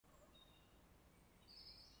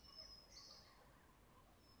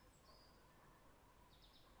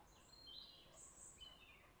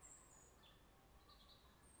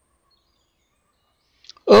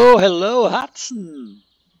Oh, hello, Hudson.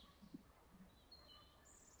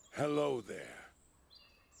 Hello there.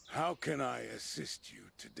 How can I assist you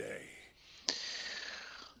today?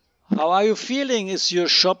 How are you feeling? Is your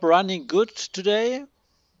shop running good today?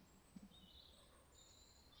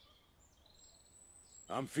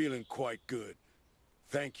 I'm feeling quite good.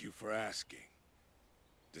 Thank you for asking.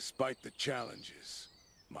 Despite the challenges,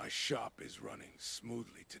 my shop is running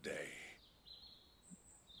smoothly today.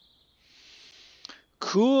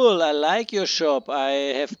 Cool, I like your shop. I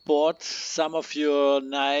have bought some of your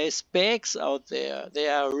nice bags out there. They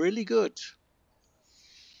are really good.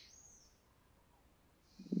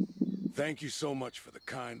 Thank you so much for the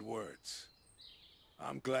kind words.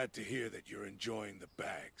 I'm glad to hear that you're enjoying the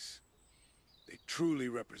bags. They truly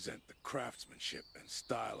represent the craftsmanship and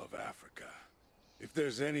style of Africa. If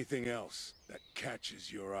there's anything else that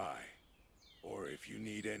catches your eye, or if you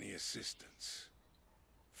need any assistance,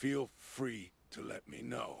 feel free to let me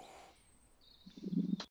know.